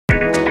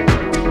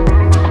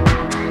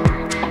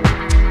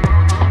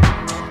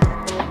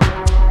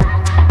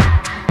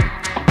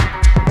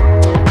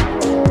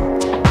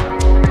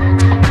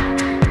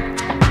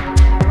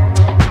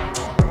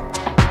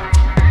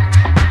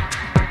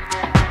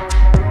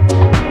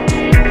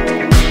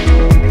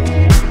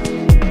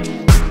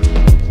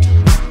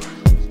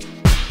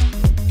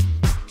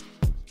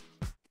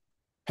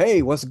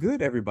Hey, what's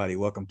good, everybody?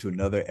 Welcome to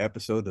another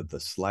episode of the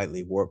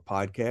Slightly Warped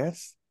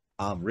Podcast.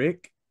 I'm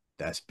Rick.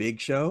 That's Big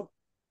Show.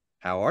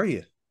 How are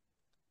you?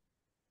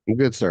 I'm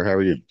good, sir. How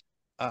are you?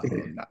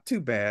 Not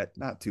too bad.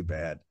 Not too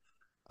bad.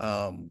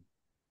 Um,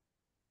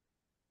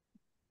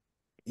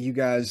 you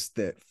guys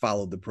that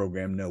followed the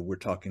program know we're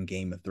talking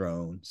Game of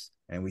Thrones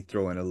and we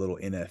throw in a little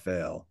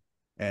NFL.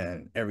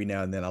 And every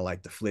now and then I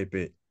like to flip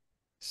it.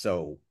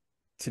 So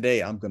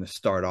today I'm going to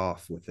start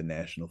off with the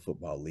National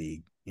Football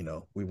League.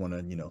 We want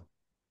to,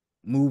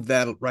 move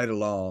that right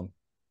along,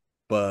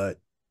 but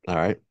All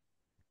right.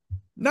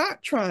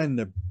 not trying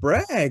to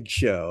brag,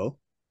 show,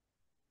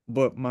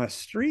 but my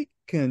streak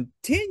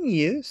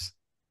continues.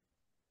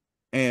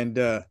 And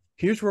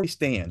here's where we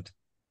stand.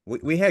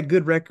 We had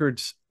good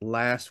records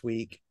last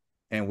week,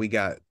 and we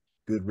got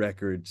good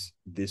records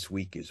this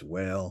week as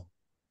well.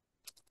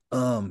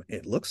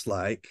 It looks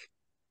like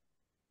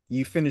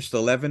you finished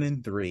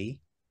 11-3,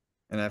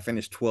 and I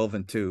finished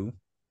 12-2.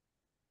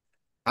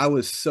 I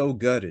was so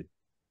gutted,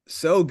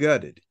 so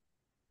gutted.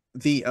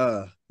 The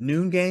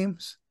noon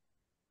games,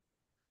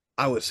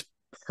 I was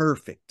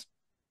perfect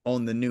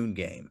on the noon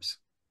games.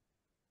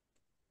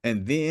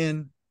 And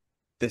then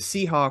the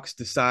Seahawks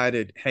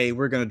decided, hey,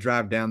 we're going to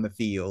drive down the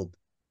field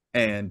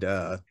and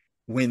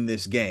win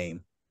this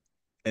game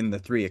in the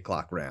 3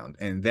 o'clock round,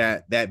 and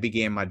that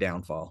began my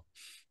downfall.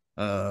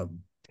 Um,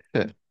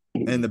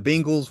 and the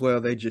Bengals,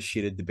 well, they just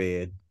shitted the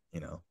bed,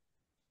 you know.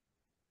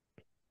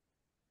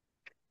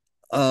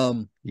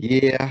 Um,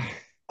 Yeah.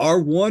 our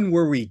one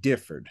where we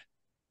differed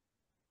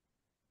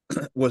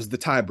was the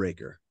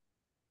tiebreaker,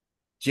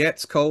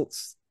 Jets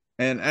Colts,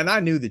 and I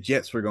knew the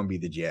Jets were going to be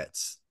the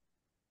Jets.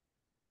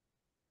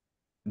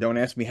 Don't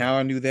ask me how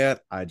I knew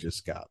that. I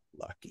just got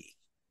lucky.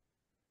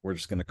 We're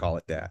just going to call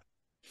it that.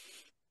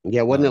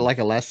 Yeah. Wasn't it Um, like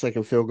a last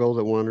second field goal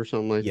that won or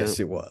something like that? yes,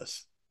 it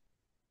was.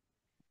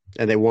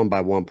 And they won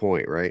by 1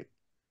 point, right?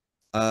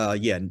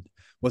 Yeah,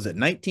 was it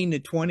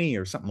 19-20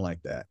 or something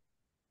like that?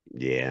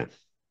 Yeah.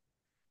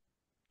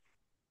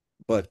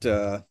 But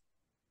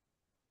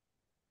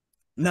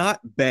not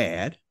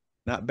bad,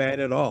 not bad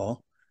at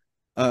all.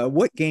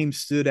 What game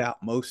stood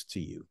out most to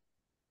you?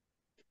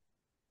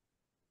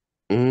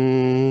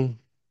 Mm,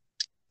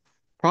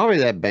 Probably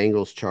that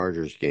Bengals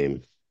Chargers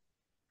game.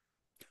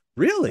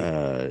 Really?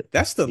 Uh,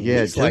 That's the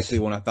yeah, least likely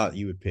one I thought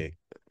you would pick.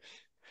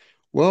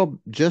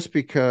 just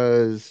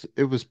because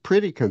it was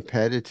pretty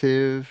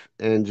competitive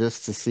and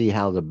just to see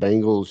how the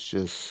Bengals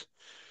just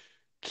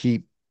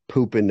keep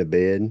pooping the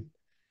bed.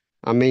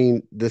 I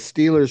mean, the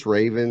Steelers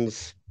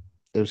Ravens,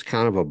 it was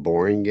kind of a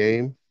boring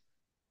game.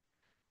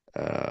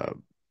 Uh,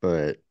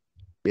 but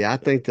yeah, I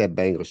think that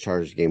Bengals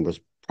Chargers game was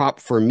prop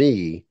for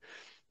me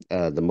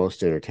the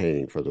most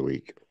entertaining for the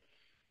week.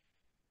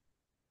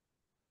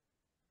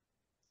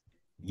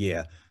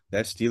 Yeah,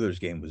 that Steelers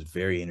game was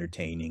very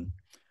entertaining.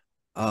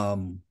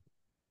 Um,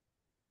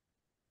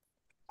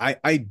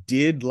 I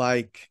did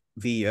like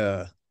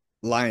the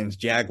Lions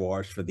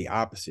Jaguars for the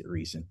opposite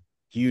reason.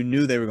 You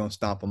knew they were going to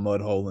stomp a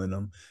mud hole in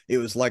them. It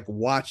was like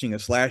watching a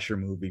slasher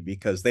movie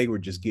because they were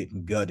just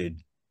getting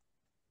gutted.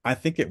 I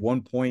think at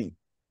one point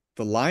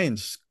the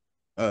Lions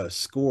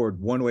scored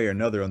one way or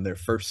another on their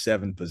first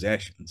seven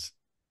possessions,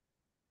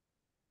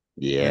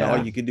 and all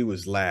Yeah. you could do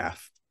was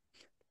laugh.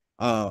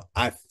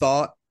 I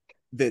thought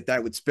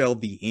that would spell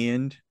the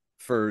end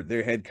for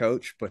their head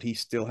coach, but he's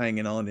still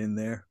hanging on in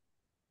there.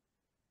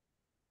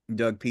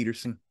 Doug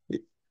Peterson.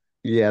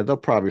 Yeah, they'll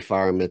probably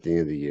fire him at the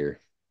end of the year.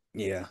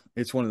 Yeah,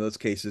 it's one of those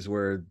cases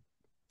where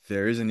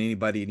there isn't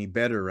anybody any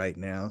better right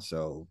now,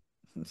 so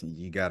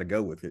you got to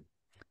go with it.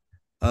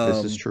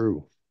 This is Um,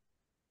 true.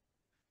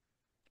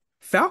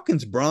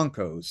 Falcons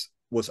Broncos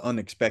was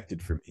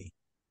unexpected for me.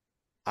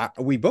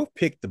 We both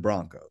picked the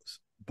Broncos,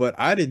 but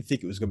I didn't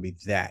think it was going to be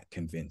that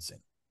convincing.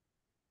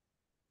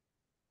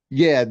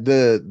 Yeah,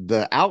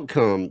 the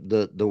outcome,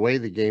 the way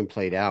the game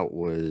played out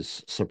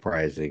was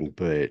surprising,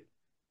 but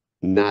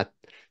not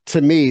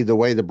to me, the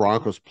way the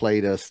Broncos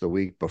played us the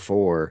week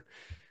before,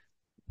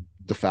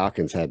 the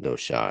Falcons had no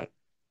shot.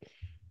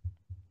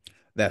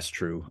 That's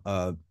true.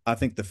 I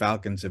think the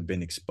Falcons have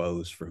been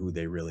exposed for who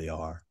they really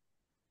are,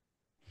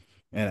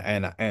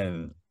 and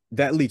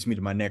that leads me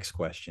to my next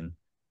question.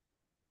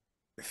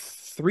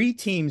 Three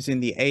teams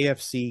in the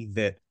AFC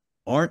that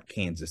aren't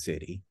Kansas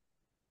City,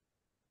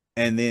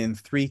 and then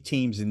three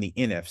teams in the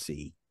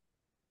NFC.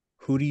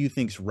 Who do you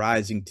think's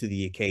rising to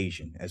the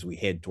occasion as we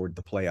head toward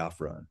the playoff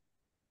run?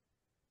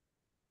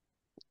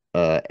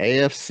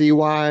 AFC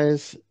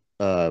wise,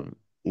 uh,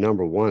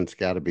 number one's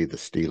got to be the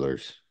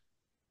Steelers.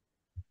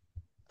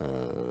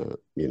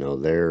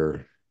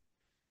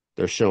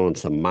 They're showing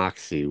some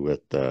moxie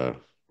with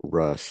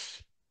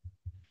Russ.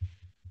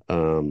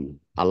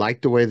 I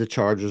like the way the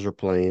Chargers are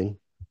playing.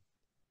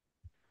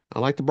 I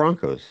like the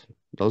Broncos.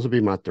 Those would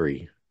be my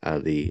three out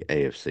of the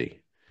AFC.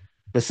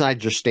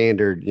 Besides your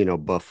standard,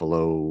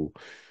 Buffalo,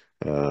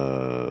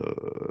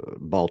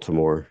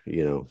 Baltimore,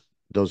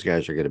 those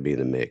guys are going to be in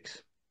the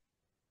mix.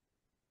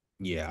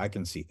 Yeah, I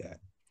can see that.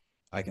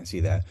 I can see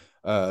that.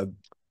 Uh,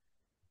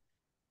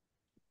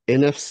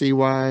 NFC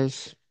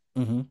wise,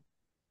 mhm.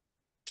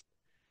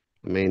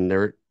 I mean,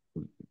 their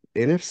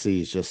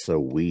NFC is just so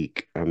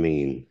weak. I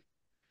mean,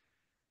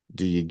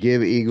 do you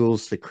give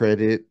Eagles the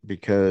credit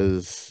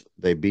because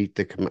they beat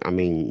I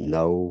mean,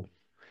 no.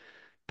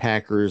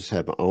 Packers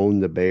have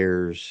owned the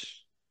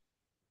Bears.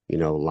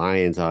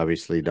 Lions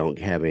obviously don't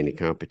have any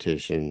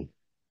competition.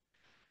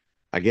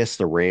 I guess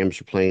the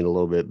Rams are playing a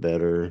little bit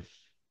better,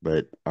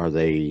 but are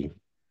they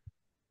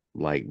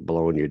like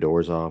blowing your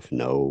doors off?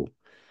 No.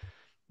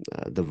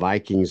 The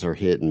Vikings are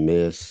hit and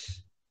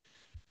miss.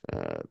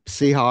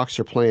 Seahawks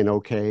are playing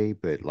okay,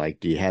 but like,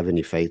 do you have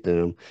any faith in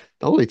them?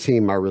 The only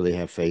team I really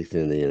have faith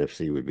in the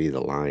NFC would be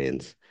the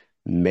Lions,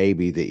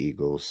 maybe the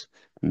Eagles,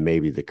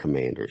 maybe the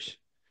Commanders.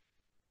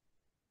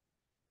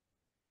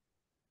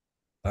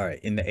 All right.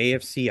 In the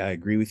AFC, I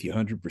agree with you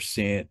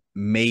 100%.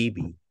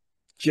 Maybe,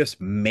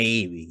 just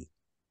maybe,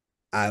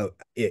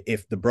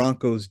 if the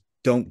Broncos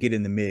don't get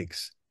in the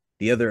mix,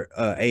 the other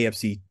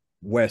AFC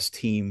West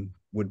team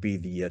would be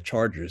the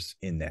Chargers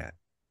in that.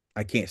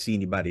 I can't see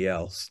anybody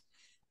else.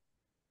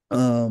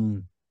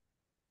 Um,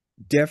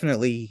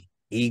 Definitely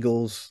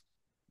Eagles,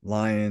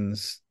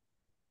 Lions.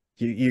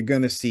 You're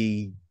going to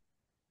see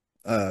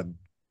uh,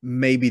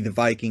 maybe the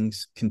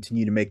Vikings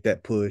continue to make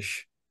that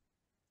push.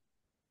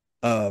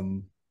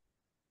 Um,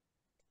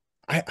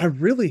 I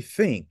really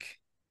think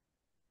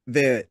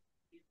that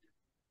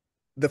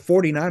the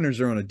 49ers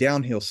are on a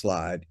downhill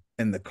slide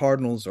and the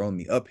Cardinals are on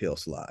the uphill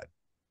slide.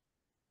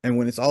 And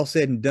when it's all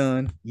said and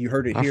done, you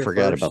heard it I here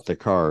forgot about first. the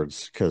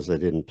Cards because they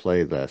didn't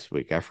play last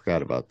week. I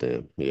forgot about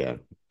them. Yeah,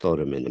 throw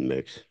them in the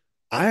mix.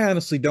 I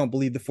honestly don't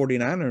believe the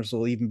 49ers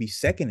will even be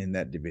second in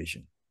that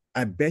division.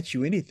 I bet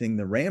you anything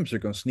the Rams are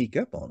going to sneak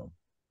up on them.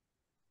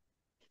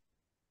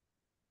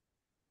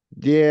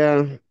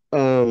 Yeah.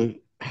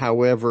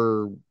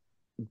 However,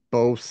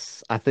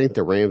 I think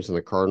the Rams and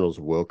the Cardinals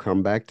will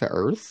come back to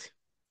earth.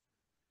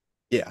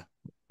 Yeah.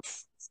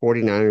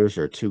 49ers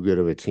are too good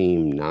of a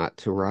team not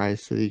to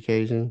rise to the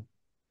occasion.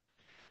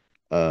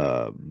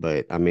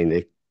 But I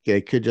mean,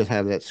 they could just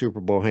have that Super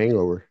Bowl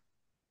hangover.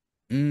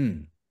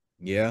 Mm,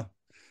 yeah.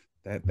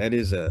 That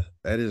is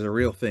a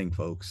real thing,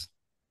 folks.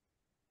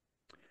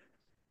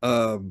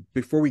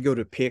 Before we go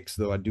to picks,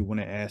 though, I do want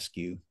to ask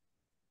you: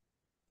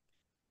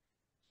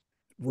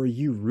 were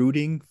you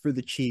rooting for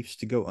the Chiefs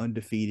to go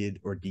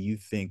undefeated, or do you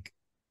think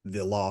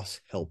the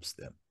loss helps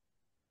them?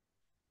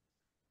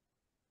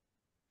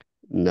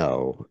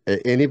 No,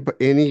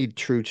 any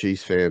true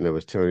Chiefs fan that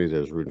was telling you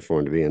that was rooting for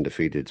him to be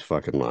undefeated is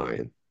fucking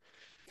lying.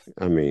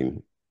 I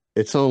mean,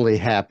 it's only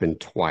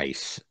happened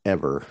twice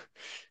ever,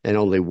 and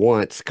only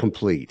once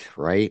complete,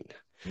 right?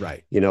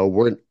 Right. You know,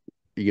 we're,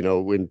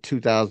 in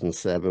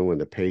 2007 when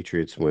the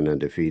Patriots went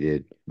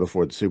undefeated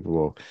before the Super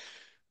Bowl,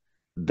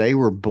 they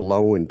were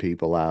blowing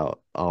people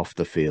out off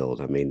the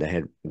field. I mean,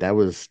 that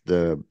was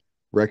the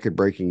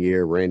record-breaking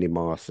year, Randy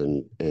Moss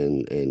and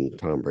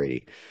Tom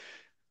Brady.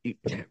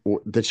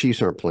 The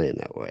Chiefs aren't playing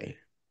that way.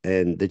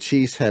 And the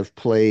Chiefs have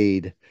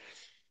played,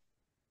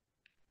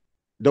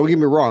 don't get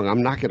me wrong,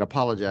 I'm not going to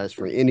apologize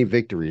for any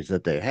victories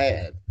that they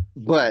had,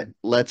 but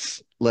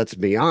let's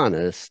be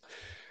honest,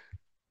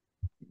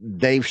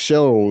 they've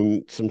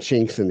shown some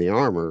chinks in the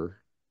armor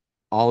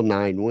all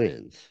 9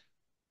 wins.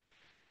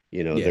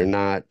 They're Yeah.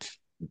 not,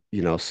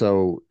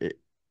 so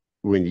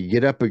when you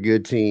get up a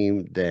good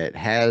team that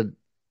had,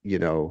 you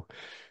know,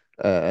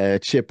 a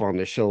chip on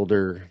the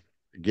shoulder,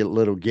 get a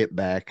little get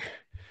back,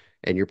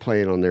 and you're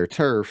playing on their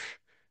turf,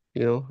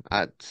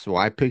 so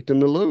I picked them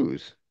to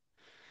lose.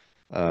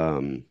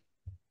 Um,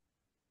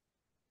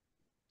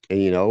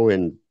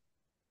 and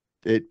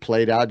it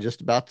played out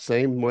just about the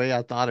same way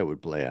I thought it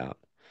would play out.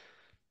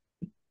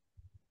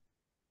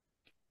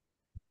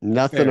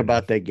 Nothing Fair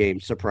about enough. that game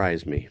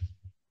surprised me.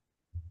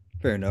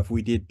 Fair enough.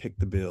 We did pick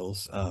the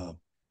Bills.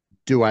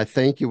 Do I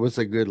think it was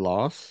a good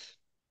loss?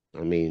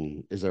 I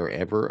mean, is there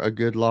ever a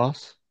good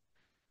loss?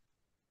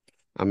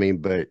 I mean,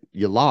 but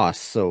you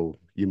lost, so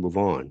you move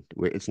on.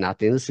 It's not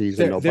the end of the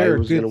season. there Nobody are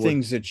was going good to win.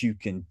 things that you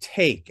can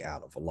take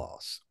out of a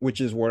loss,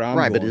 which is where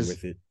I'm Right, going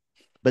with it.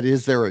 but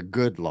is there a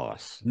good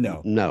loss?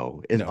 No,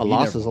 No. no, A you loss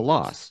never is a want to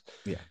lose. loss.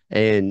 Yeah,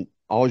 And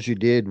all you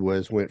did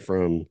was went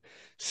from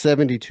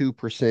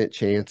 72%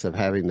 chance of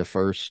having the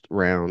first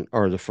round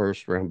or the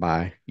first round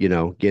bye,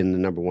 getting the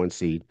number one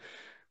seed.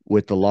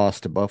 With the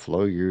loss to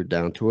Buffalo, you're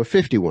down to a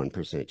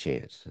 51%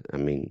 chance. I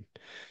mean,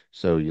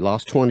 so you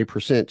lost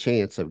 20%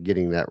 chance of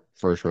getting that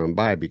first round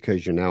bye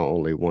because you're now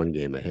only one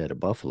game ahead of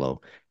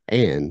Buffalo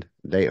and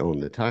they own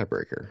the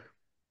tiebreaker.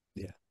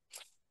 yeah.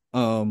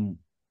 Um,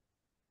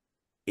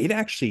 it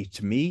actually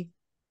to me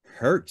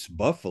hurts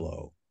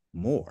Buffalo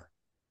more,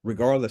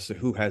 regardless of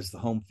who has the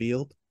home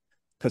field.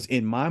 Because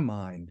in my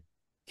mind,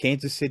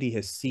 Kansas City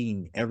has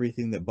seen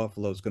everything that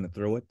Buffalo's going to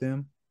throw at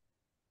them,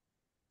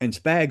 and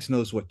Spags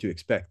knows what to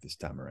expect this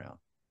time around.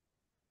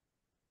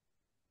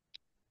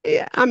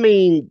 Yeah, I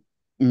mean,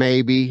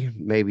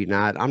 maybe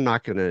not. I'm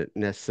not going to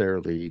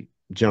necessarily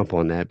jump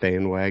on that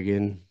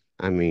bandwagon.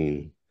 I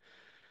mean,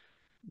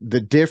 the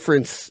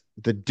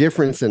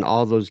difference in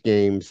all those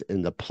games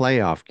in the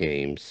playoff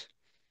games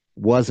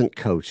wasn't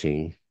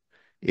coaching.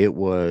 It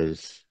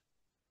was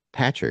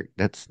Patrick.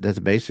 That's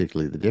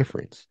basically the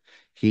difference.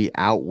 He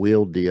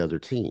outwilled the other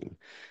team.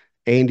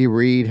 Andy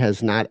Reid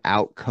has not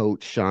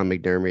outcoached Sean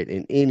McDermott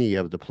in any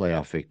of the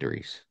playoff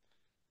victories.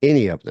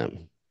 Any of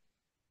them.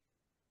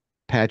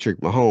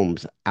 Patrick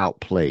Mahomes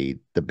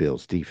outplayed the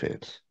Bills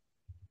defense.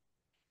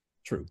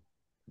 True.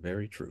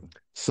 Very true.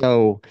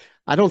 So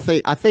I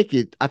think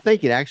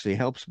it actually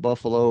helps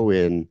Buffalo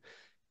in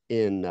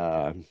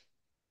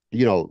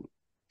you know,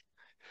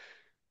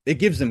 It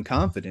gives them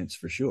confidence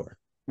for sure.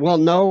 well,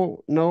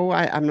 no,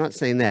 I'm not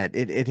saying that.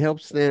 It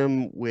helps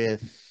them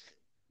with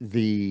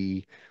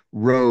the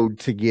road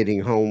to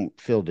getting home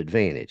field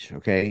advantage.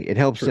 Okay. It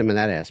helps True. them in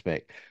that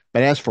aspect.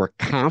 But as for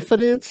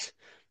confidence,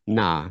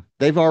 nah.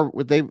 They've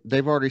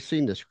already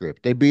seen the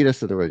script. They beat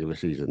us in the regular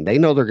season. They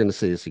know they're going to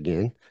see us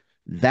again.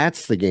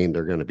 That's the game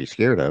they're going to be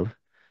scared of.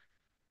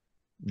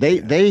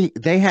 Yeah.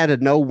 They had a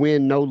no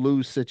win, no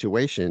lose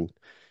situation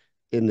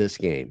in this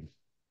game.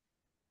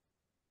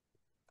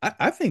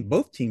 I think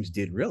both teams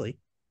did really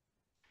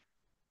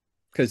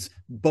because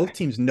both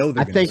teams know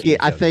they're going to see each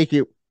I other. think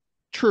it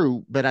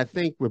true, but I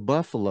think with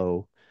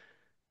Buffalo,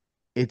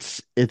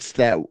 it's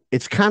that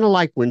it's kind of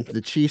like when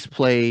the Chiefs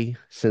play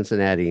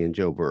Cincinnati and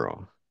Joe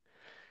Burrow.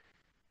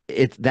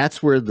 It's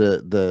that's where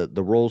the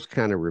roles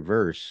kind of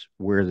reverse,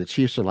 where the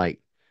Chiefs are like,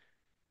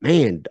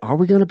 man, are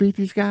we going to beat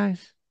these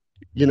guys?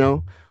 You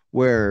know,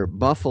 where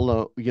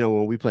Buffalo,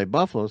 when we play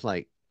Buffalo, it's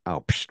like,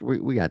 oh, psh,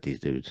 we got these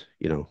dudes.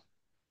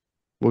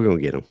 We're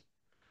gonna get them.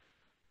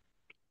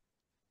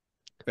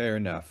 Fair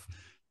enough.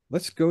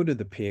 Let's go to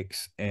the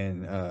picks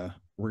and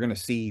we're going to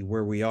see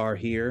where we are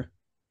here.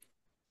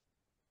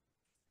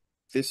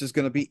 This is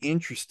going to be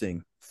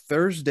interesting.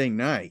 Thursday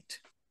night.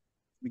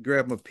 Let me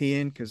grab my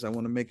pen because I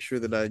want to make sure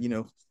that I,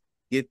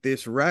 get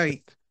this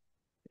right.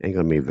 Ain't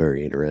gonna be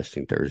very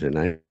interesting Thursday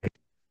night.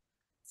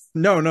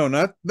 No, no,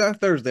 not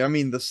Thursday. I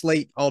mean the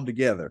slate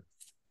altogether.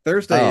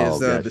 Thursday is Oh,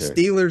 the gotcha.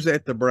 Steelers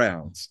at the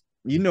Browns.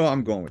 You know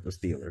I'm going with the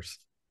Steelers.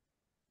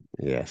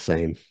 Yeah,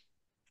 same.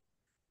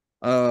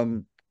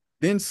 Um,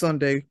 then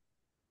Sunday,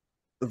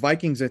 the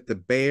Vikings at the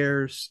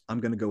Bears. I'm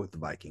going to go with the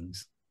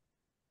Vikings.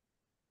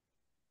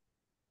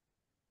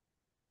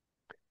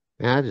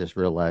 And I just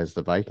realized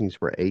the Vikings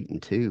were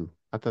 8-2.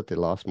 I thought they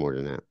lost more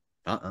than that.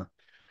 Uh-uh.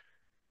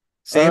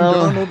 Sam Uh,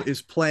 Darnold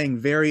is playing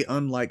very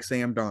unlike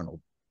Sam Darnold.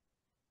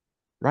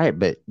 right,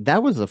 but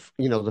that was the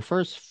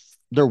first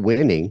they're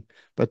winning,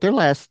 but their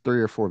last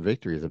three or four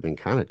victories have been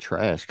kind of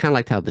trash, kind of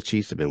like how the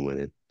Chiefs have been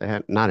winning. They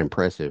had not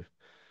impressive,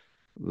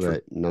 True.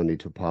 but no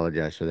need to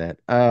apologize for that.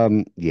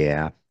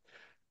 Yeah,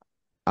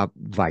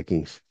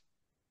 Vikings,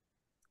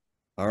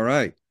 All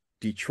right.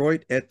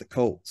 Detroit at the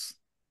Colts.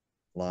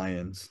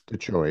 Lions.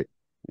 Detroit,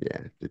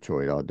 yeah,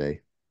 Detroit all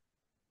day.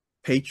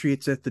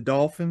 Patriots at the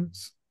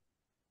Dolphins.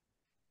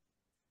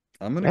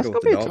 I'm going to That's go with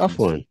gonna the be a tough Dolphins.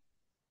 one.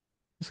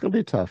 It's gonna be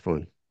a tough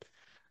one.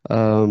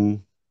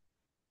 Um,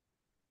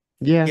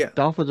 yeah, Yeah,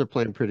 Dolphins are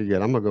playing pretty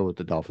good. I'm gonna go with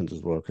the Dolphins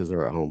as well because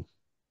they're at home.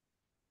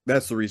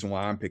 that's the reason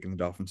why I'm picking the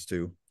Dolphins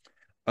too.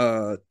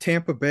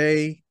 Tampa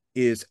Bay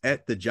is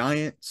at the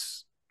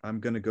Giants. I'm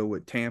going to go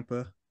with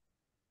Tampa.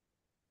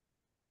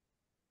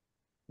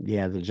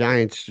 Yeah, the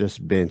Giants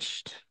just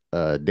benched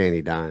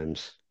Danny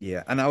Dimes.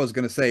 Yeah, and I was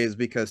going to say is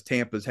because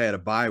Tampa's had a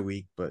bye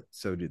week, but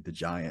so did the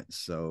Giants.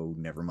 So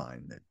never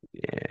mind that.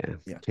 Yeah,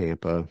 Yeah.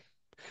 Tampa.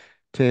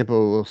 Tampa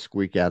will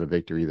squeak out a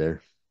victory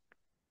there.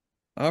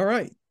 All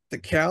right. The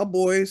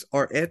Cowboys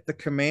are at the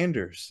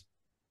Commanders.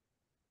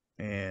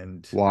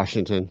 And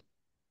Washington,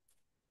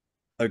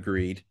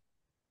 agreed.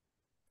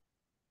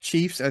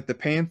 Chiefs at the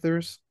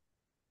Panthers.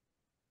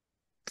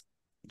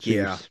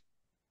 Yeah. Chiefs.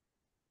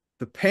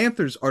 The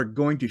Panthers are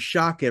going to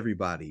shock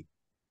everybody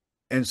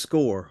and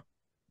score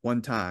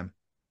one time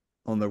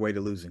on their way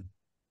to losing.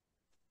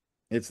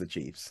 It's the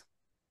Chiefs.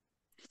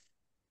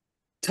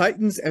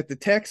 Titans at the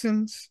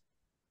Texans.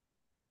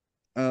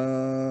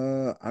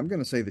 I'm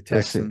gonna say the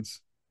Listen,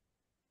 Texans.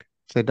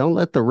 so don't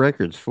let the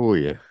records fool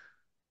you.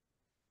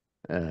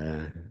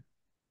 Uh,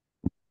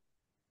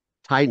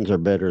 Titans are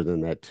better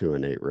than that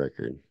 2-8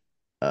 record.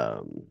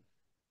 Um,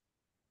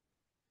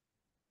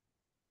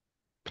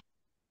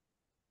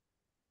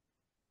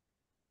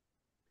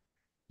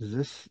 is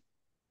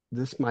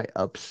this my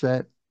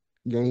upset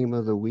game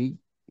of the week?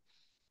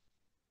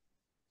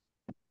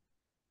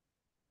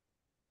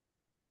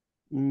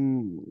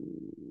 Mm,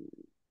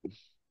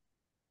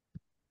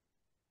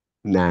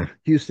 nah,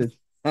 Houston.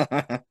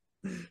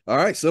 All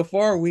right, so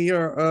far we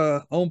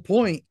are on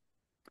point.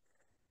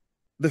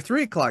 The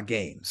 3 o'clock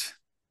games.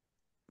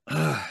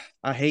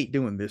 I hate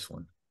doing this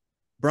one.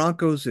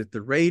 Broncos at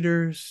the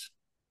Raiders.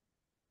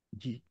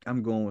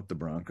 I'm going with the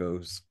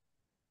Broncos.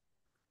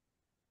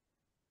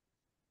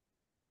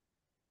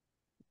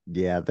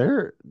 Yeah,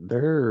 they're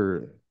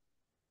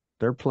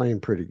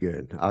playing pretty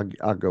good.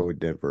 I'll go with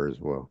Denver as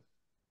well.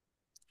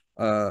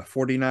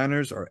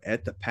 49ers are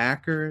at the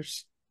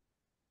Packers.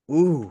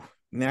 Ooh,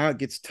 now it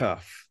gets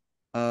tough.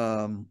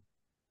 Um,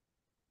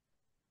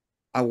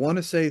 I want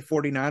to say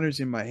 49ers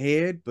in my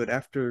head, but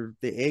after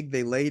the egg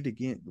they laid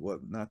again, well,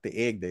 not the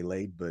egg they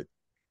laid, but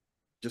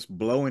just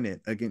blowing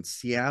it against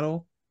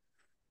Seattle,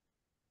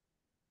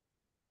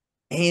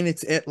 and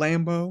it's at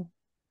Lambeau.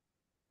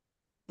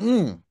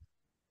 Mm.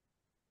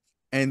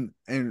 And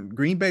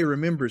Green Bay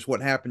remembers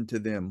what happened to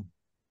them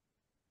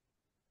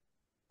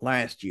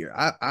last year.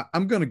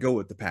 I'm going to go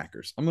with the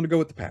Packers. I'm going to go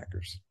with the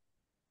Packers.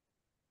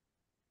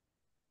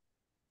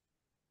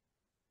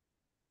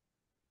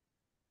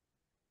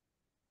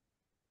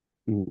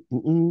 Mm,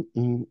 mm,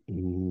 mm,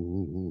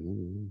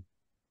 mm.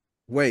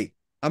 Wait,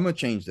 I'm going to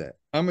change that.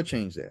 I'm going to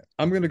change that.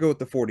 I'm going to go with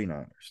the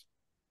 49ers.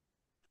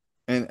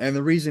 And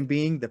the reason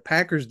being the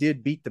Packers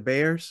did beat the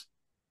Bears,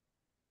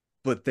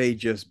 but they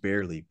just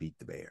barely beat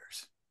the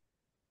Bears.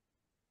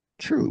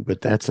 True,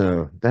 but that's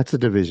a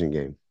division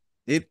game.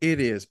 It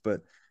is,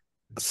 but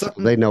So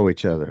something they know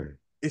each other.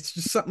 it's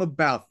just something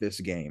about this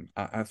game.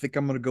 I think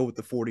I'm going to go with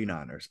the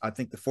 49ers. I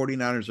think the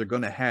 49ers are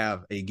going to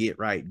have a get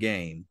right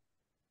game.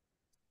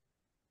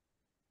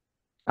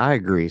 I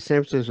agree.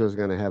 San Francisco is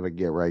going to have a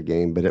get right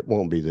game, but it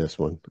won't be this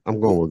one. I'm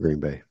going Oh, with Green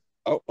Bay.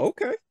 oh,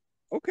 okay.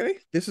 Okay.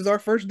 This is our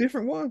first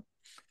different one.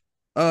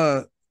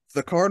 Uh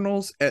the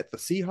Cardinals at the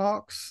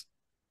Seahawks.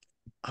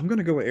 I'm going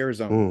to go with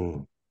Arizona.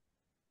 Mm.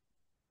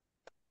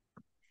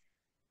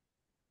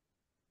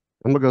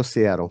 I'm gonna go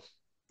Seattle.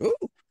 Oh,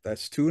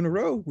 that's two in a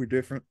row. We're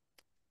different.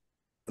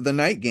 The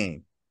night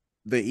game.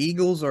 The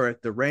Eagles are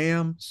at the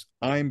Rams.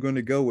 I'm going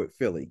to go with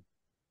Philly.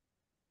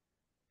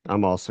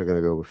 I'm also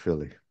gonna go with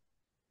Philly.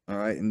 All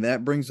right. And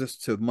that brings us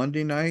to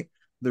Monday night.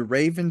 The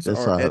Ravens This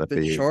are ought to at the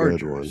be a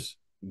good one. Chargers.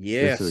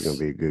 This is gonna Yes.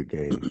 be a good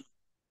game.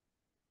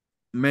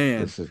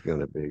 Man, This is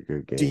gonna be a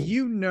good do game.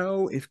 you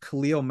know if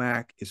Khalil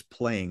Mack is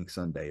playing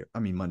Sunday? I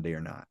mean, Monday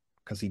or not?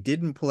 Because he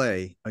didn't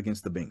play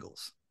against the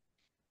Bengals.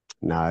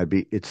 Nah,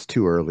 it's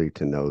too early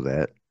to know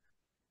that.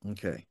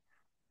 Okay.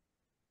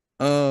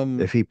 Um,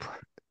 If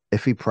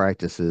if he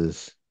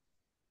practices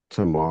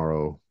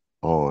tomorrow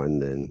on,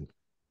 then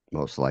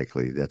most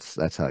likely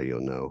that's how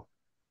you'll know.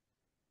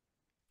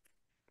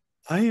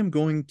 I am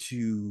going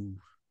to.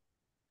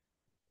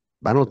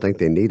 I don't think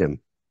they need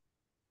him.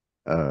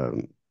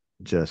 Um,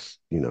 just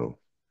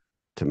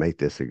to make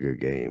this a good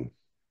game.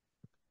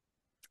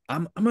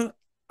 I'm gonna.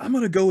 I'm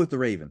gonna go with the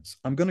Ravens.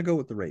 I'm gonna go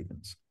with the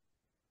Ravens.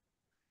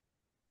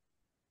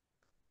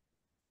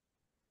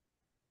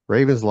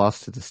 Ravens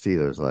lost to the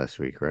Steelers last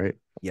week, right?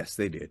 Yes,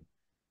 they did.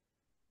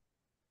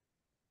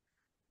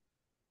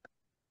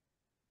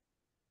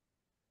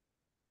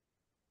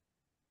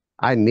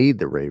 I need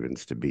the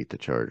Ravens to beat the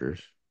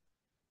Chargers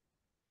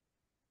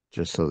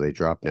just so they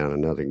drop down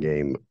another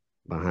game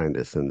behind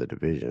us in the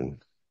division.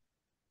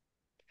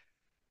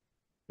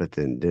 But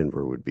then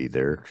Denver would be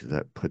there because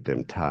that put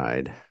them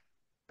tied.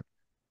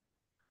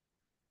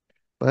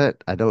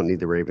 But I don't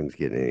need the Ravens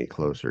getting any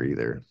closer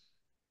either.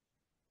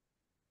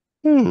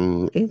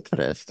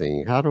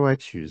 Interesting. How do I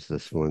choose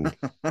this one?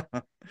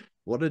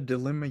 What a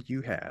dilemma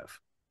you have.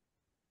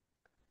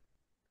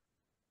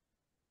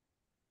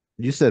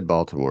 You said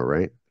Baltimore,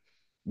 right?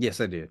 Yes,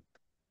 I did.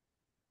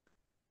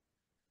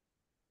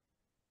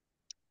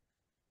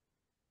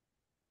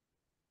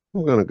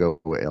 I'm gonna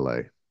go with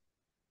LA.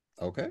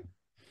 Okay.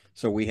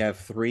 So we have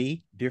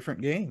three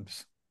different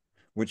games,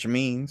 which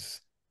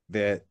means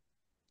that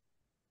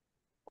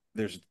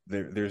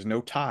there's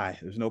no tie.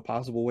 There's no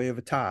possible way of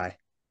a tie,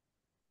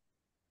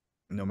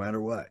 no matter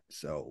what.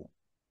 So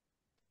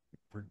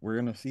we're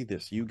gonna see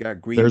this. You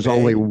got Green There's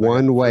only Bay. I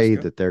got one way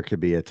Frisco. that there could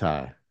be a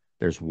tie.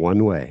 There's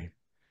one way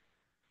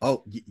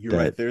Oh, you're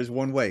right. that There's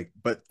one way,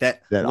 but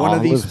that that one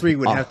of all these of three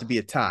would have to be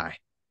a tie.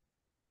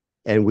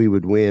 and we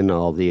would win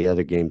all the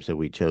other games that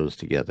we chose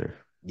together.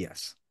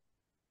 Yes,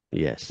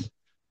 Yes.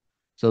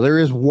 So there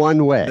is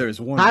one way. there's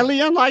one way.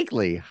 Highly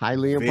unlikely,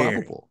 highly Very,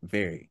 improbable.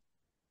 very.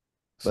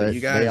 So But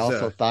you they guys,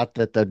 also thought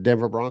that the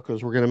Denver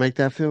Broncos were going to make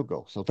that field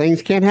goal. So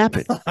things can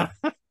happen.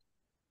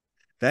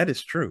 that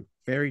is true.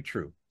 Very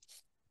true.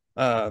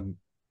 Um,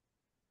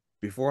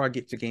 before I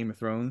get to Game of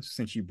Thrones,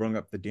 since you brought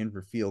up the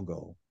Denver field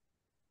goal,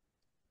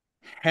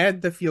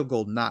 had the field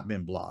goal not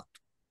been blocked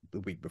the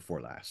week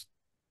before last,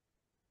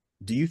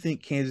 do you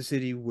think Kansas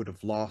City would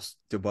have lost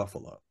to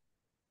Buffalo?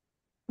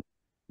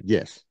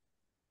 Yes.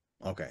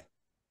 Okay.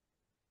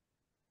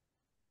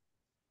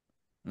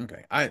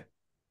 Okay. I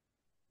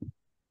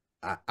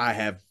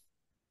have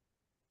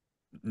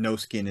no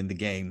skin in the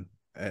game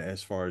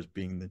as far as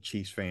being the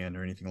Chiefs fan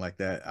or anything like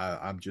that.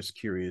 I'm just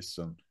curious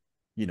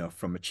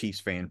from a Chiefs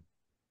fan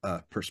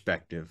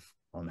perspective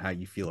on how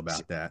you feel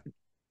about that.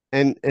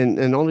 And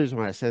the only reason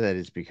why I say that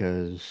is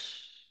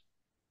because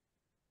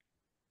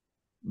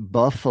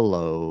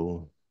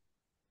Buffalo,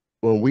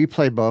 when we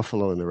play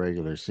Buffalo in the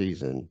regular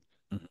season,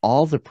 Mhm.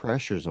 all the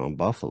pressure's on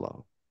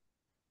Buffalo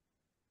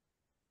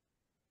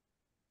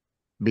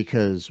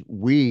because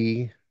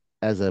we,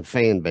 as a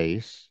fan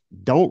base,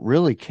 don't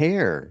really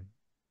care,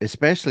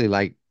 especially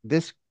like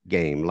this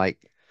game. Like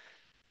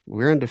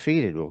we're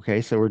undefeated,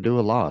 okay? So we're due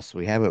a loss.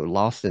 We haven't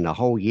lost in a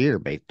whole year,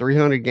 babe.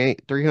 300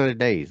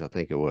 days, I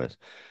think it was.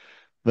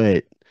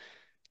 But,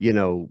 you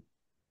know,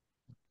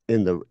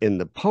 in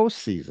the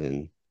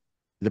postseason,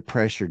 the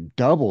pressure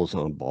doubles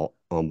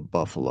on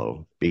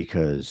Buffalo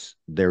because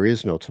there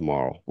is no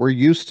tomorrow. We're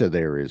used to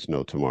there is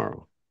no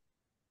tomorrow.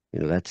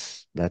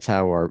 That's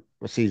how our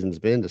season's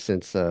been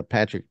since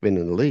Patrick's been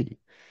in the league.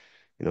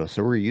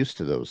 So we're used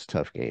to those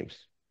tough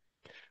games.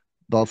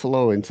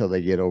 Buffalo until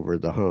they get over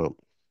the hump.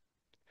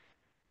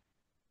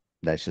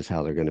 That's just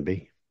how they're going to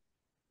be.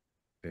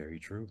 Very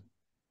true.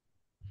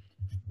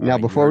 All Now,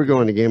 right, you before we ready?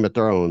 go into Game of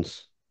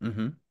Thrones,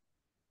 Mm-hmm.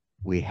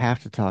 we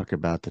have to talk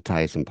about the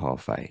Tyson Paul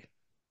fight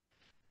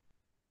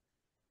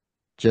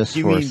just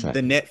You for a mean the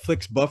second.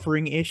 Netflix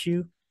buffering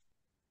issue?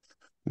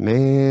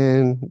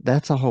 Man,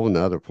 that's a whole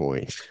nother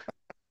point.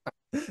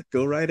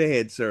 Go right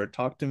ahead, sir.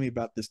 Talk to me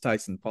about this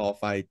Tyson Paul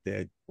fight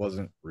that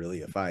wasn't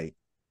really a fight.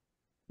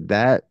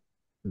 That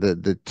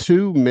the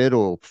two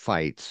middle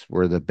fights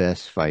were the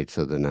best fights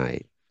of the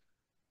night.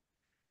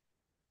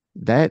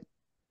 That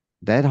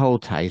that whole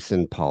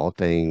Tyson Paul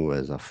thing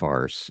was a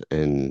farce,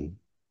 and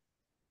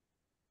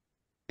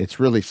it's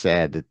really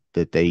sad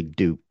that they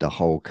duped the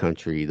whole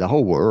country, the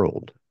whole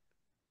world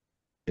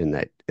in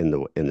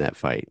that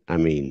fight. I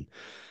mean,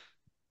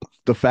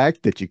 the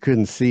fact that you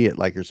couldn't see it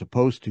like you're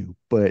supposed to,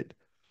 but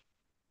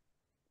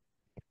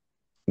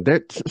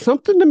that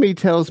something to me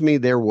tells me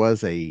there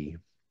was a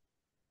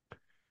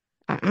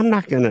I'm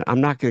not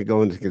gonna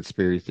go into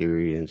conspiracy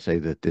theory and say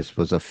that this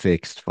was a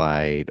fixed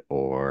fight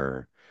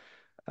or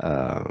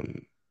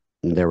um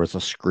there was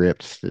a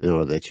script,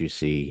 that you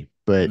see.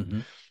 But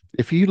Mm-hmm.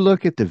 if you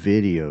look at the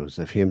videos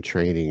of him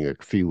training a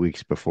few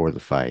weeks before the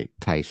fight,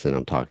 Tyson,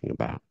 I'm talking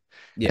about,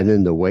 and Yeah.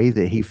 then the way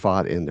that he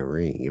fought in the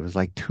ring, it was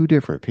like two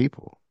different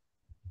people.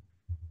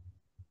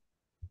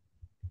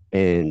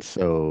 And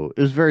so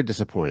it was very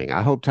disappointing.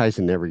 I hope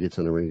Tyson never gets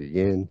in the ring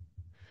again.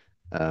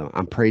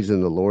 I'm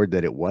praising the Lord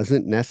that it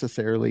wasn't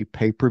necessarily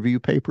pay-per-view,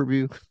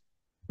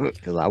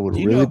 because I would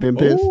have really been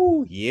pissed.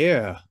 Oh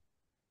yeah.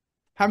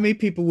 How many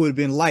people would have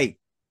been like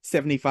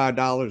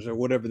 $75 or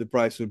whatever the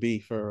price would be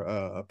for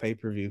a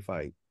pay-per-view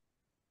fight?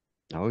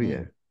 Oh,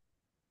 Hmm. yeah.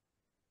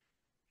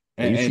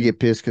 I And, used to and get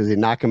pissed because they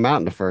knock him out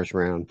in the first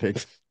round.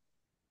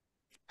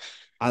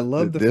 I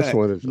love But the this fact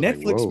one is like, Netflix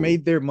whoa.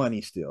 made their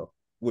money still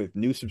with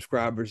new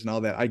subscribers and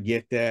all that. I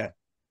get that.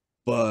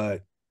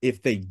 But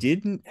if they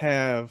didn't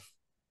have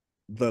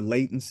the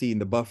latency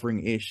and the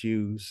buffering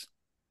issues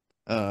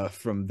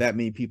from that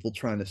many people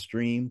trying to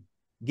stream,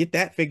 get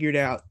that figured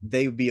out,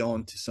 they would be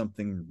on to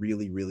something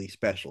really, really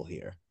special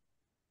here.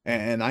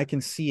 And I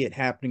can see it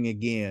happening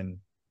again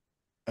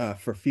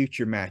for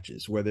future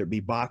matches, whether it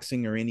be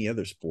boxing or any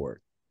other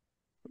sport.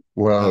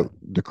 Uh, Well,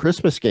 the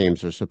Christmas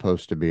games are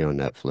supposed to be on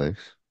Netflix.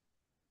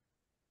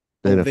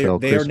 The oh, NFL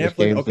they are Christmas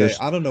Netflix. games. Okay, There's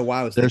I don't know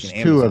why I was thinking there's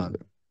two of Amazon.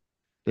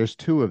 there's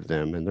two of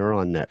them, and they're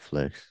on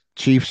Netflix.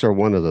 Chiefs are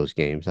one of those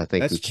games. I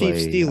think we That's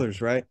Chiefs play. Steelers,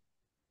 right?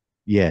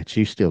 Yeah,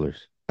 Chiefs Steelers.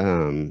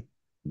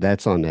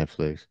 That's on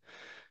Netflix.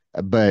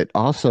 But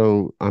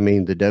also, I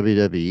mean, the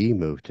WWE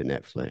moved to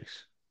Netflix,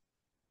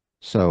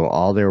 so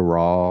all their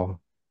Raw,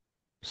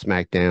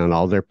 SmackDown,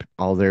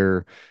 all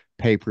their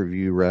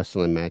pay-per-view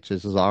wrestling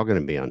matches is all going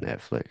to be on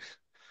Netflix.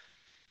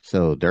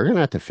 So they're going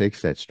to have to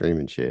fix that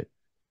streaming shit.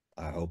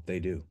 I hope they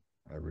do.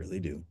 I really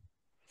do.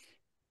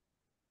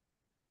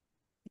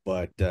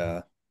 But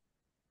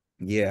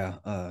yeah,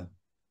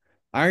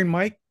 Iron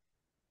Mike,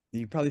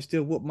 you probably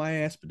still whoop my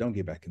ass, but don't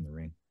get back in the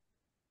ring.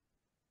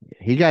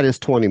 He got his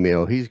 20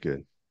 mil. He's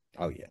good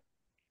Oh yeah.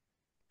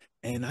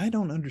 And I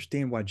don't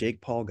understand why Jake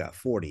Paul got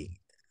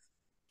 40.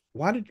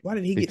 Why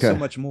did he get so because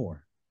much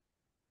more?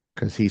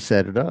 he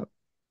set it up.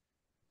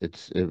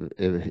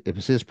 It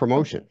was his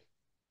promotion.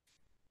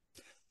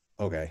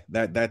 Okay,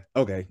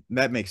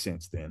 that makes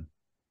sense then.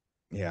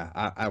 Yeah,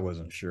 I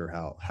wasn't sure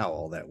how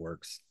all that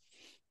works,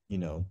 you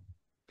know,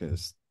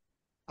 because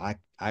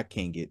I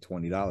can't get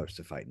 $20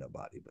 to fight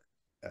nobody, but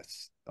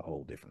that's a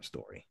whole different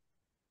story.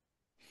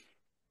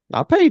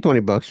 I'll pay you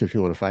 $20 if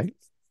you want to fight.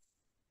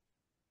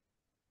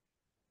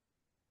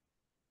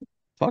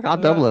 Fuck, I'll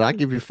double Uh, it. I'll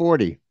give you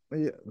 40.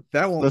 yeah,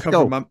 that won't Let's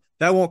cover go.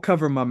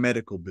 my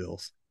medical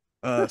bills.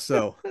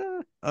 So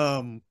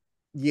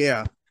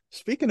yeah.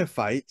 Speaking of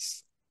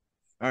fights,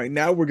 all right,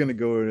 now we're gonna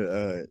go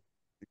to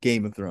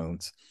Game of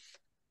Thrones.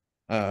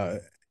 Uh,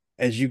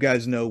 as you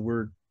guys know,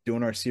 we're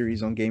doing our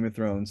series on Game of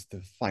Thrones,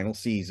 the final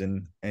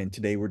season, and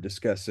today we're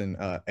discussing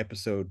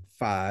episode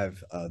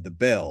 5, The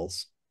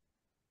Bells.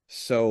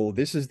 So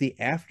this is the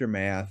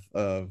aftermath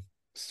of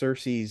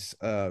Cersei's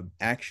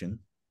action,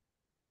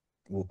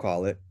 we'll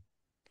call it.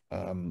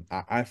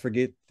 I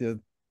forget the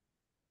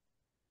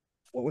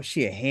what was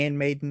she, a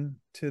handmaiden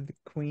to the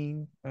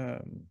queen,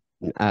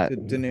 Uh, to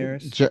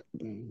Daenerys? j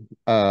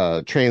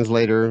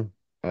translator,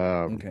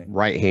 Okay,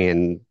 right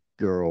hand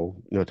girl,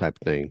 no type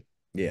of thing.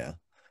 yeah,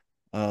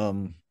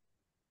 um,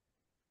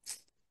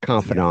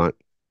 yeah. Confidant.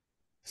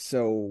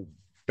 So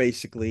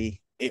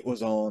basically, it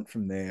was on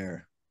from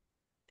there,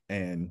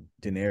 and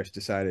Daenerys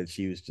decided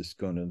she was just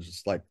going to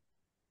just like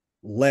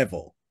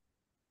level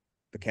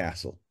the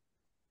castle,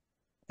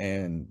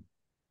 and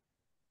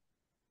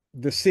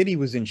the city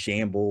was in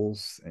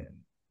shambles,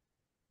 and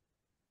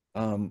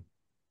um,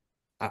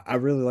 I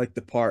really like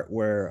the part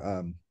where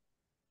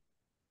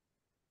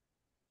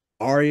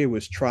Arya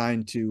was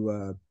trying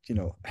to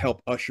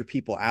help usher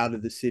people out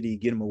of the city,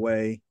 get them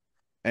away,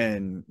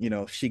 and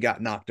she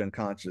got knocked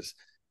unconscious.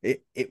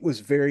 It was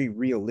very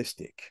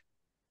realistic.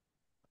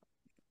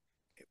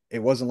 It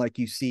wasn't like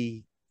you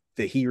see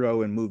the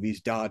hero in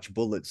movies dodge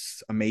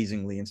bullets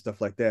amazingly and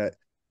stuff like that.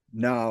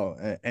 No,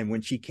 and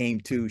when she came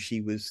to,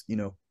 she was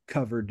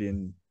covered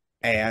in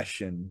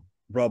ash and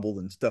rubble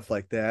and stuff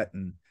like that,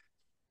 and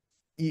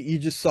you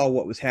just saw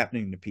what was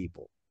happening to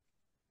people.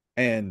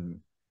 And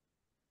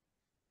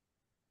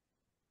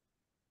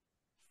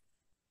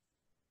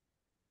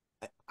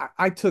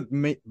I took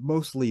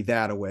mostly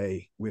that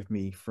away with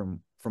me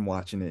from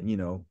watching it.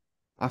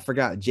 I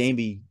forgot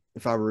Jamie,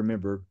 if I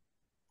remember,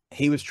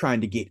 he was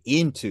trying to get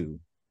into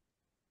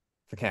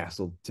the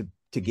castle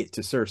to get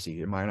to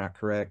Cersei. Am I not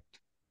correct?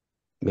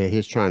 Yeah,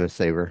 he's trying to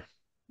save her.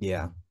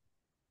 Yeah,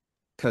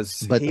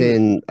 because But he was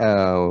then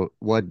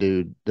what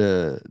dude,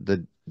 the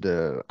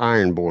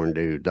Ironborn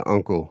dude, the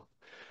uncle,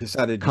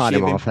 decided to caught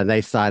him shiv off him. and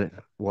they decided,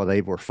 well,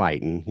 they were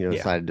fighting, Yeah,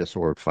 decided to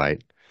sword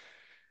fight.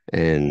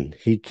 And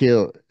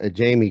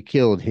Jamie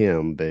killed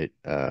him, but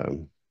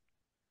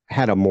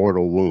had a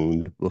mortal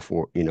wound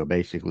before,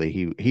 basically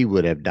he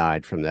would have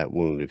died from that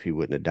wound if he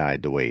wouldn't have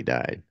died the way he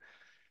died.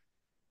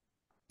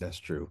 that's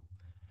true.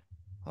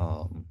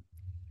 Um,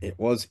 it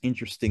was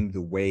interesting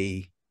the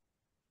way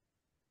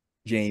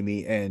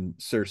Jamie and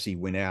Cersei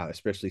went out,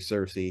 especially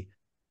Cersei.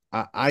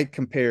 I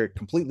compare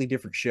completely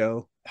different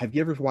show. Have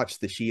you ever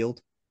watched The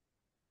Shield?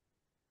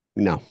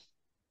 No.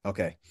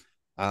 Okay.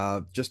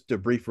 Just a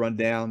brief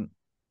rundown.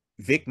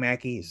 Vic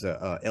Mackey is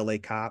a LA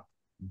cop,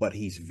 but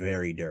he's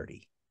very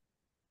dirty.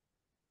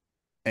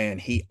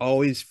 And he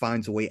always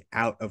finds a way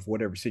out of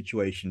whatever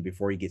situation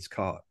before he gets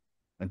caught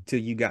until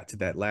you got to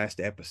that last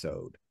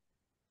episode.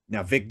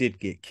 Now, Vic did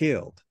get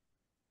killed.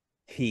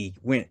 He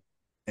went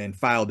and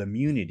filed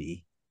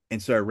immunity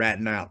and started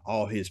ratting out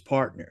all his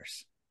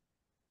partners.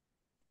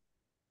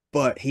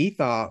 But he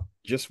thought,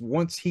 just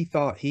once he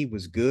thought he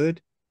was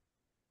good,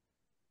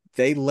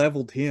 they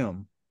leveled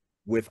him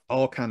with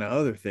all kind of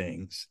other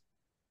things.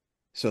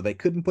 So they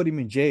couldn't put him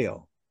in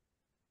jail,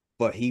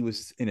 but he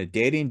was in a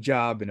dead end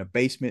job in a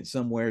basement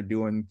somewhere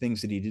doing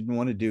things that he didn't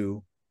want to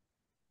do.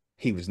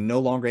 He was no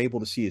longer able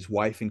to see his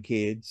wife and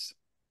kids.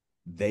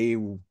 They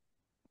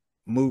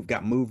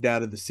got moved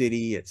out of the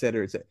city, et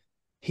cetera, et cetera.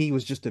 He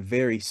was just a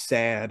very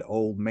sad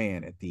old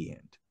man at the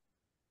end.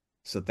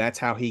 So that's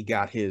how he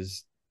got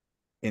his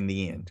in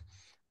the end.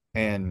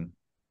 And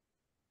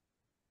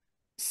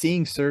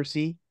seeing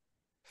Cersei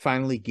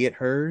finally get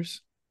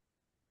hers,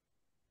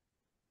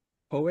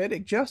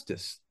 poetic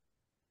justice.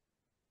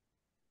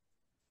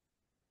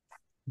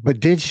 But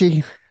did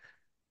she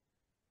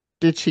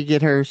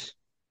get hers?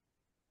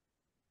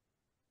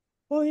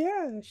 Well,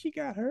 yeah, she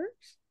got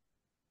hers.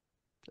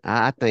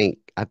 I think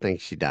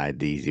she died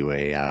the easy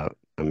way out.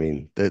 I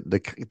mean,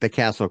 the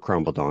castle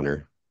crumbled on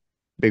her.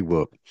 Big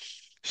whoop.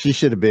 She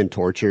should have been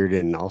tortured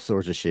and all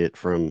sorts of shit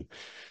from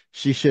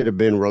she should have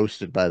been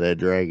roasted by that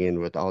dragon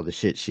with all the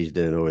shit she's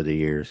done over the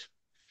years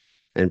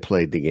and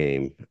played the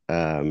game.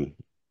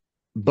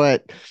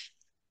 But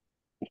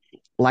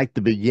like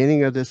the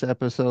beginning of this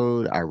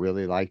episode, I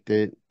really liked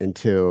it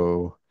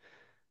until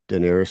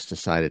Daenerys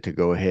decided to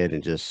go ahead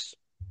and just,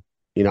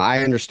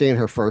 I understand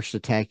her first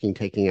attacking,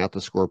 taking out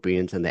the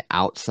scorpions and the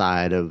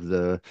outside of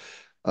the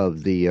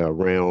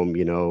realm,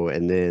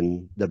 and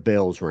then the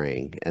bells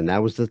rang. And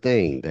that was the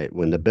thing that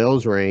when the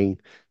bells rang,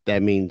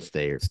 that means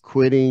they're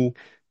quitting.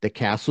 The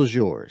castle's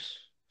yours.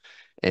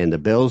 And the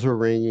bells are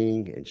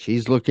ringing, and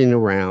she's looking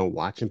around,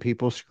 watching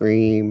people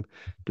scream,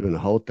 doing the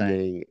whole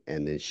thing.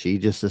 And then she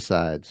just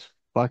decides,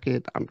 fuck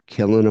it, I'm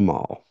killing them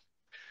all.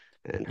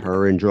 And Yeah.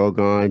 her and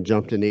Drogon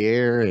jumped in the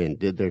air and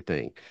did their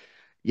thing.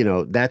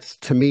 That's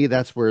to me,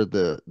 that's where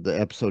the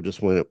episode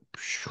just went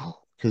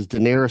because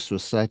Daenerys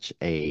was such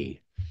a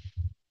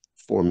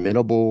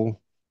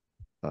formidable,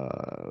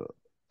 uh,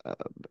 uh,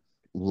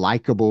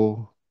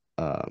 likable,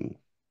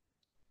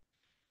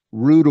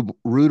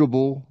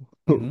 rootable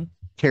Mm-hmm.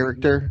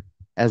 character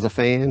as a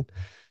fan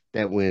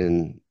that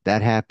when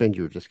that happened,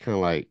 you were just kind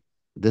of like,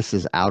 this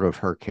is out of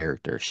her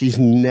character. She's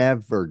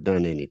never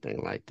done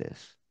anything like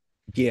this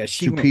Yeah,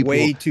 she to went people,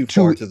 way too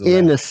far to to the left.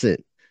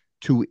 innocent,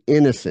 to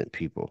innocent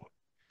people.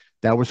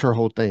 That was her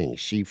whole thing.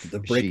 The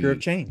breaker of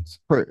chains.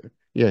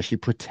 Yeah, she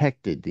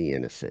protected the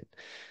innocent.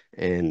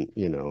 And,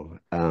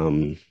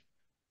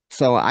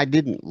 so I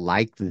didn't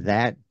like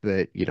that,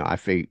 but I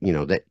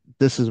figured, that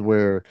this is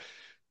where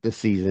this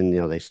season,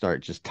 they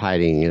start just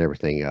tidying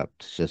everything up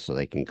just so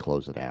they can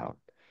close it out.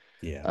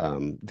 Yeah.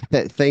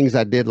 Things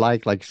I did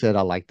like I said,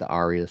 I liked the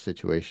Arya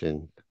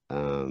situation.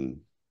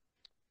 Um,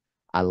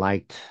 I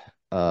liked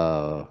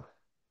uh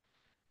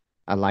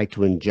I liked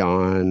when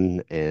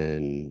John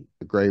and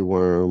Grey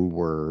Worm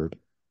were,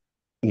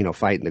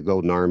 fighting the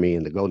Golden Army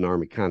and the Golden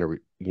Army kind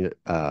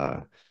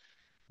of,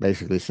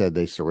 basically said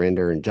they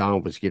surrender and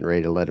John was getting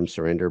ready to let him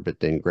surrender, but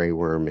then Grey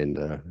Worm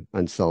and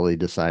Unsullied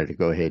decided to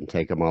go ahead and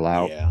take them all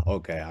out. Yeah.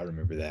 Okay. I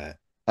remember that.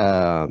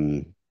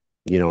 Um,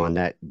 and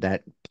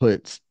that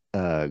puts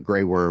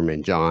Grey Worm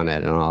and John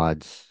at an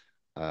odds.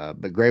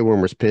 But Grey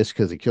Worm was pissed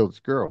because he killed his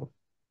girl.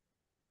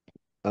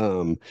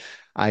 Um,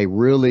 I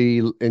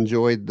really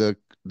enjoyed the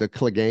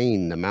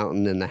Clegane, the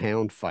Mountain and the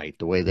Hound fight,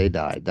 the way they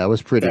died. That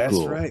was pretty That's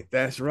cool right.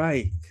 That's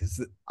right.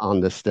 'Cause on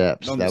the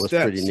steps. on the That was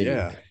pretty steps, neat.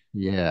 yeah.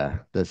 Yeah,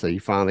 that's so you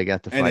finally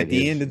got to And fight at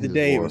the end of the his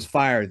day, it was war.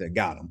 fire that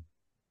got him.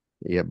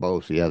 Yeah,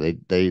 both. Yeah,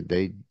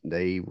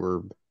 they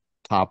were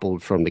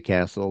toppled from the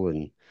castle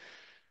and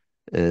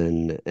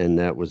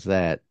that was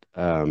that.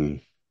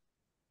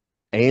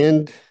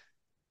 And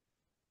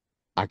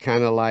I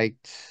kind of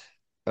liked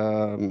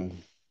um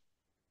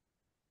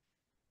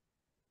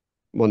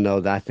well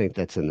no, I think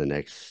that's in the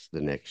next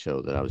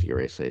show that I was getting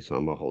ready to say, so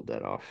I'm gonna hold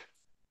that off.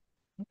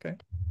 Okay.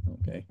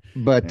 Okay.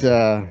 But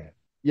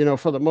And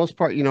for the most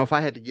part, if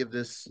I had to give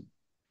this,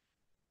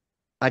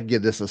 I'd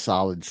give this a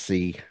solid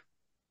C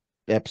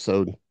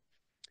episode.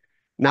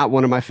 Not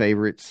one of my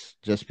favorites,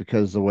 just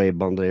because the way it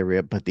bundled every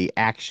up, but the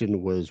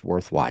action was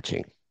worth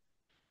watching.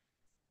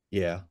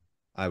 yeah,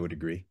 I would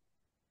agree.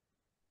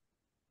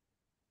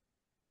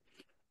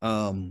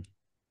 Um,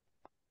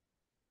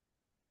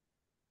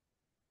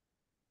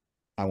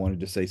 I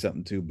wanted to say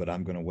something too, but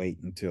I'm gonna wait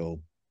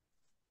until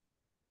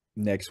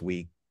next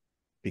week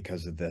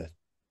because of the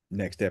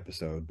next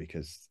episode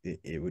because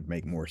it would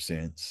make more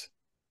sense.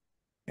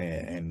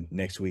 And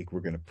next week we're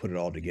gonna put it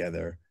all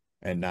together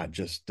and not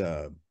just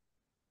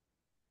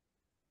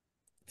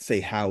say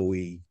how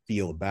we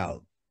feel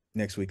about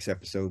next week's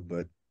episode,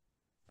 but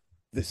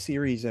the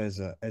series as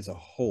a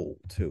whole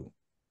too.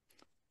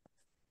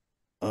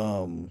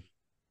 Um,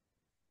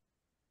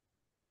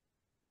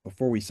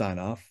 Before we sign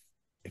off,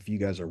 if you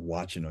guys are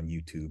watching on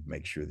YouTube,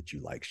 make sure that you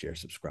like, share,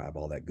 subscribe,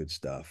 all that good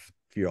stuff.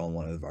 If you're on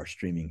one of our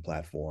streaming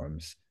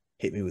platforms,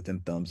 hit me with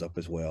them thumbs up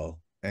as well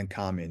and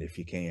comment if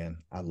you can.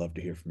 I'd love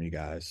to hear from you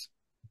guys.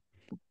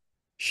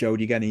 Show,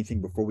 do you got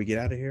anything before we get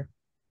out of here?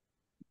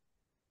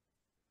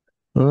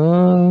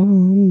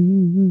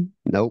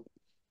 Nope.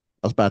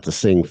 I was about to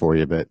sing for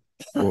you, but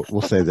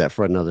we'll save that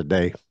for another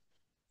day.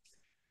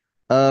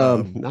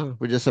 Um, No,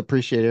 we just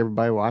appreciate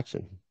everybody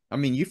watching. I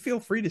mean, you feel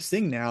free to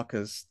sing now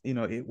because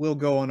it will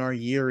go on our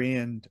year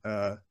end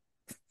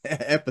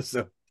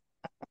episode.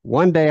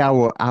 One day I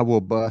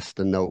will bust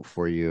a note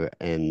for you,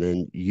 and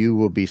then you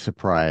will be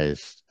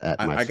surprised at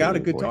my I got a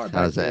singing guitar voice.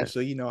 back How's there, that?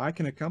 so I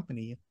can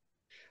accompany you.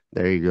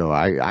 There you go.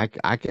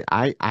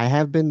 I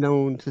have been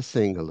known to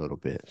sing a little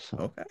bit, so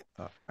Okay.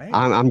 Hey,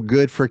 I'm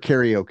good for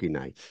karaoke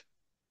nights.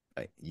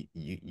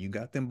 you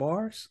got them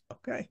bars?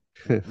 Okay.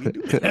 We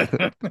do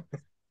that.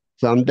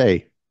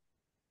 Someday.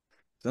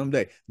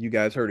 Someday. You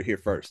guys heard it here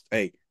first.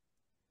 Hey,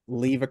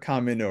 leave a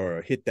comment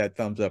or hit that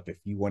thumbs up if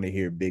you want to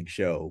hear Big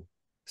Show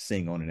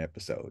sing on an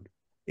episode.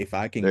 If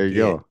I can There you get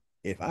go.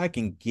 if I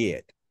can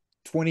get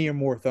 20 or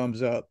more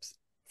thumbs ups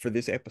for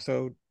this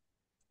episode,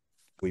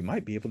 we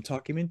might be able to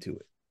talk him into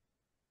it.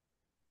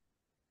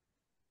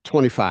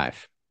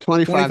 25.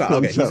 25 25.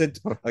 thumbs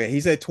up. He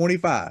said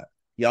 25.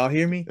 Y'all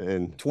hear me?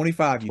 And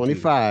 25 YouTube.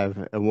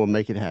 25, and we'll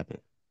make it happen.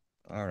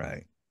 All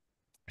right.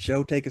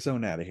 Show, take us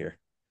on out of here.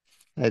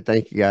 Hey,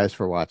 thank you guys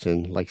for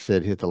watching. Like I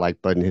said, hit the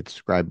like button, hit the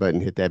subscribe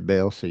button, hit that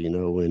bell so you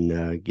know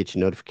when get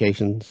your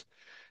notifications.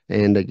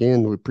 And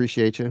again, we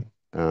appreciate you.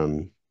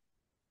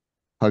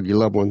 Hug your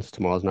loved ones.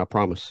 Tomorrow's not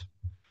promise.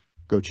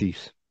 Go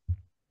Chiefs.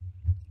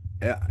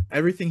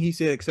 Everything he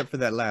said except for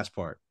that last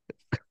part.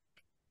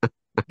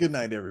 Good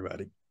night,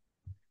 everybody.